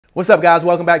What's up, guys?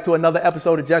 Welcome back to another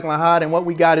episode of Jekyll and Hyde. And what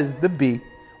we got is the B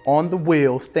on the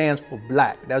wheel stands for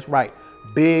black. That's right.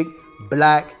 Big,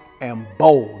 black, and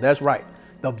bold. That's right.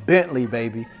 The Bentley,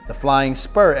 baby. The Flying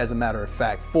Spur, as a matter of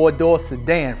fact. Four-door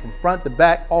sedan from front to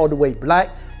back, all the way black.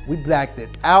 We blacked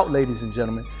it out, ladies and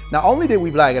gentlemen. Not only did we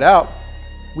black it out,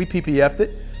 we PPF'd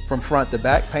it from front to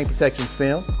back. Paint protection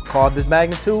film. Carved this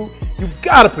magnitude. You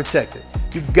gotta protect it.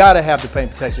 You gotta have the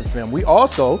paint protection film. We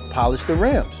also polished the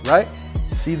rims, right?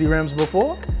 See the rims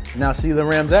before, now see the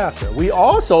rims after. We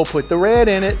also put the red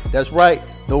in it. That's right,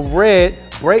 the red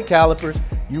brake calipers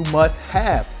you must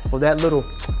have for that little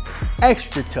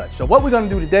extra touch. So what we're gonna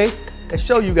do today is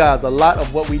show you guys a lot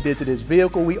of what we did to this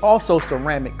vehicle. We also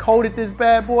ceramic coated this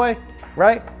bad boy,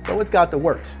 right? So it's got the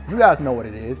works. You guys know what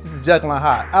it is. This is Jekyll and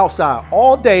Hyde, outside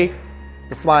all day,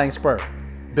 the Flying Spur,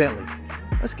 Bentley.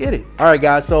 Let's get it. All right,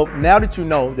 guys, so now that you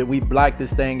know that we blacked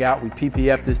this thing out, we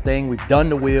PPF'd this thing, we've done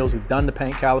the wheels, we've done the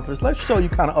paint calipers, let's show you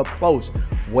kind of up close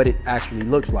what it actually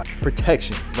looks like.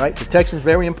 Protection, right? Protection is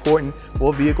very important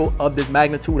for a vehicle of this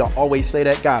magnitude. I always say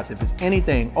that, guys, if it's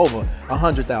anything over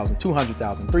 100,000,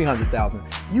 200,000, 300,000,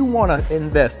 you want to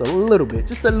invest a little bit,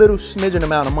 just a little smidgen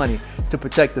amount of money to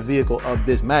protect the vehicle of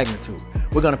this magnitude.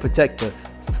 We're going to protect the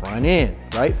front end,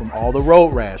 right, from all the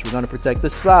road rash. We're going to protect the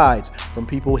sides from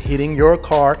people hitting your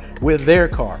car with their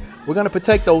car. We're going to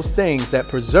protect those things that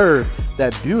preserve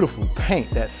that beautiful paint,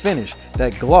 that finish,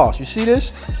 that gloss. You see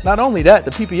this? Not only that,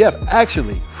 the PPF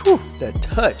actually, that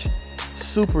touch,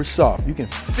 super soft. You can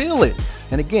feel it.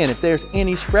 And again, if there's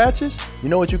any scratches, you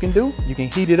know what you can do? You can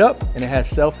heat it up, and it has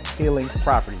self-healing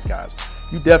properties, guys.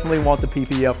 You definitely want the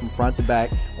PPF from front to back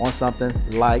on something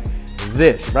like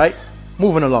this, right?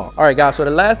 Moving along. All right, guys, so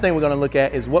the last thing we're going to look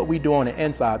at is what we do on the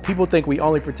inside. People think we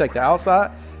only protect the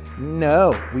outside.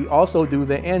 No, we also do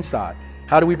the inside.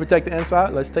 How do we protect the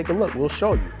inside? Let's take a look. We'll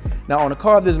show you. Now, on a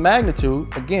car of this magnitude,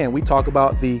 again, we talk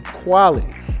about the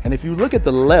quality. And if you look at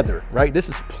the leather, right, this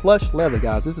is plush leather,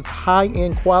 guys. This is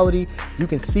high-end quality. You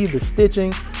can see the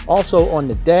stitching. Also on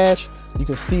the dash, you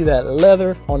can see that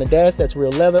leather on the dash. That's real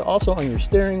leather. Also on your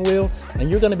steering wheel. And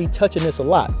you're going to be touching this a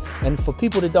lot. And for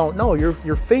people that don't know, your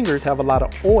fingers have a lot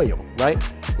of oil, right?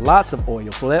 Lots of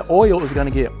oil. So that oil is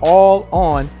going to get all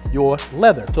on your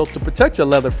leather. So to protect your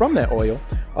leather from that oil,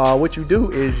 what you do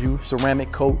is you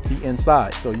ceramic coat the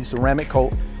inside. So you ceramic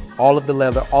coat all of the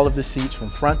leather, all of the seats from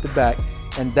front to back.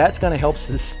 And that's going to help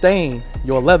sustain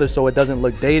your leather so it doesn't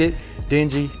look dated,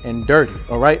 dingy, and dirty.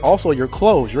 All right. Also, your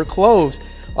clothes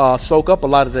soak up a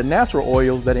lot of the natural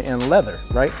oils that are in leather,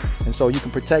 right? And so you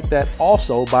can protect that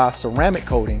also by ceramic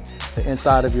coating the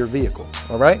inside of your vehicle.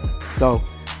 All right. So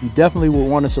you definitely will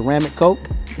want to ceramic coat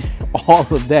all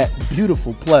of that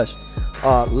beautiful plush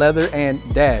leather and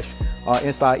dash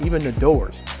inside, even the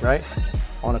doors, right?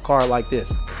 On a car like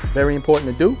this. Very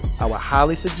important to do. I would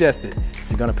highly suggest it.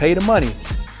 If you're going to pay the money,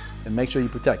 then make sure you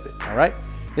protect it. All right.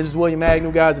 This is William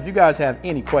Agnew, guys. If you guys have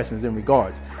any questions in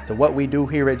regards to what we do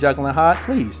here at Jekyll and Hyde,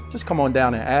 please just come on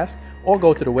down and ask, or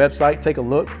go to the website, take a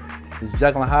look. It's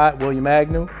Jekyll and Hyde, William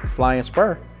Agnew, Flying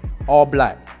Spur, all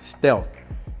black, stealth.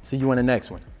 See you in the next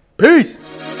one. Peace.